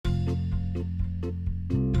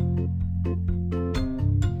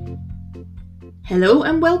Hello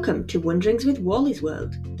and welcome to Wanderings with Wally's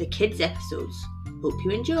World, the kids episodes. Hope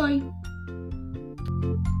you enjoy.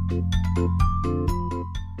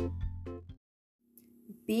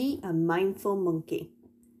 Be a mindful monkey.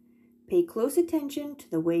 Pay close attention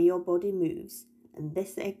to the way your body moves, and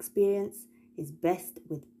this experience is best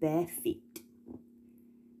with bare feet.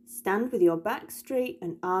 Stand with your back straight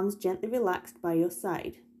and arms gently relaxed by your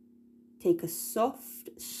side. Take a soft,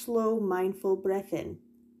 slow, mindful breath in,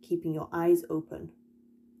 keeping your eyes open.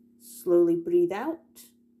 Slowly breathe out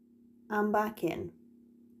and back in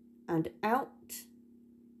and out,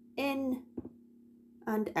 in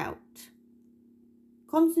and out.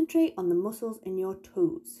 Concentrate on the muscles in your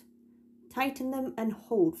toes. Tighten them and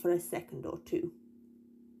hold for a second or two.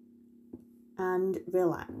 And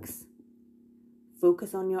relax.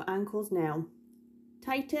 Focus on your ankles now.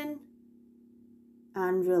 Tighten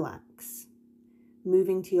and relax.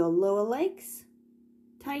 Moving to your lower legs.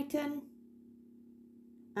 Tighten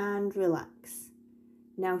and relax.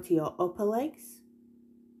 Now to your upper legs.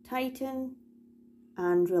 Tighten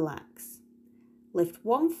and relax. Lift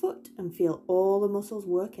one foot and feel all the muscles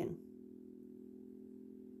working.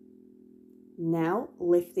 Now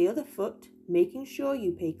lift the other foot, making sure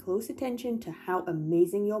you pay close attention to how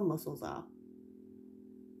amazing your muscles are.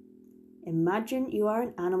 Imagine you are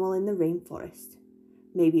an animal in the rainforest,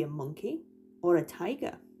 maybe a monkey or a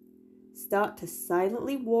tiger. Start to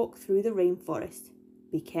silently walk through the rainforest.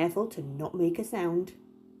 Be careful to not make a sound.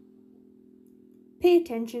 Pay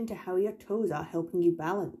attention to how your toes are helping you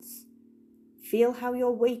balance. Feel how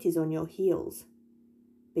your weight is on your heels.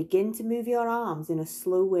 Begin to move your arms in a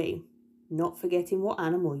slow way, not forgetting what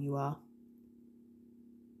animal you are.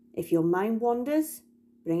 If your mind wanders,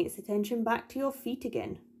 bring its attention back to your feet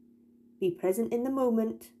again. Be present in the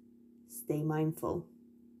moment. Stay mindful.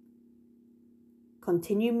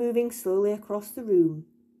 Continue moving slowly across the room,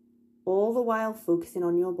 all the while focusing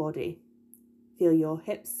on your body. Feel your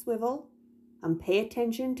hips swivel and pay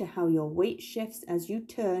attention to how your weight shifts as you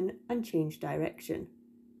turn and change direction.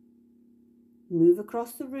 Move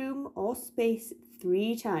across the room or space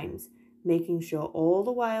 3 times, making sure all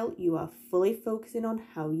the while you are fully focusing on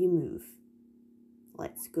how you move.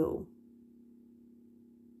 Let's go.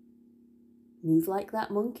 Move like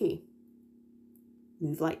that monkey.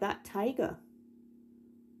 Move like that tiger.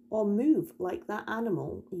 Or move like that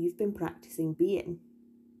animal you've been practicing being.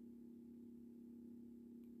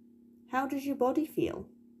 How does your body feel?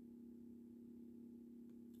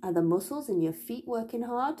 Are the muscles in your feet working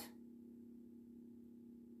hard?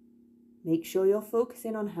 Make sure you're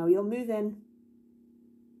focusing on how you're moving.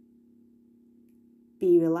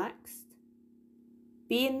 Be relaxed.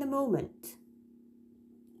 Be in the moment.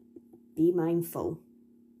 Be mindful.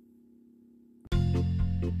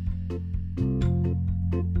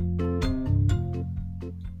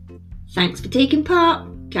 Thanks for taking part.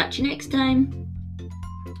 Catch you next time.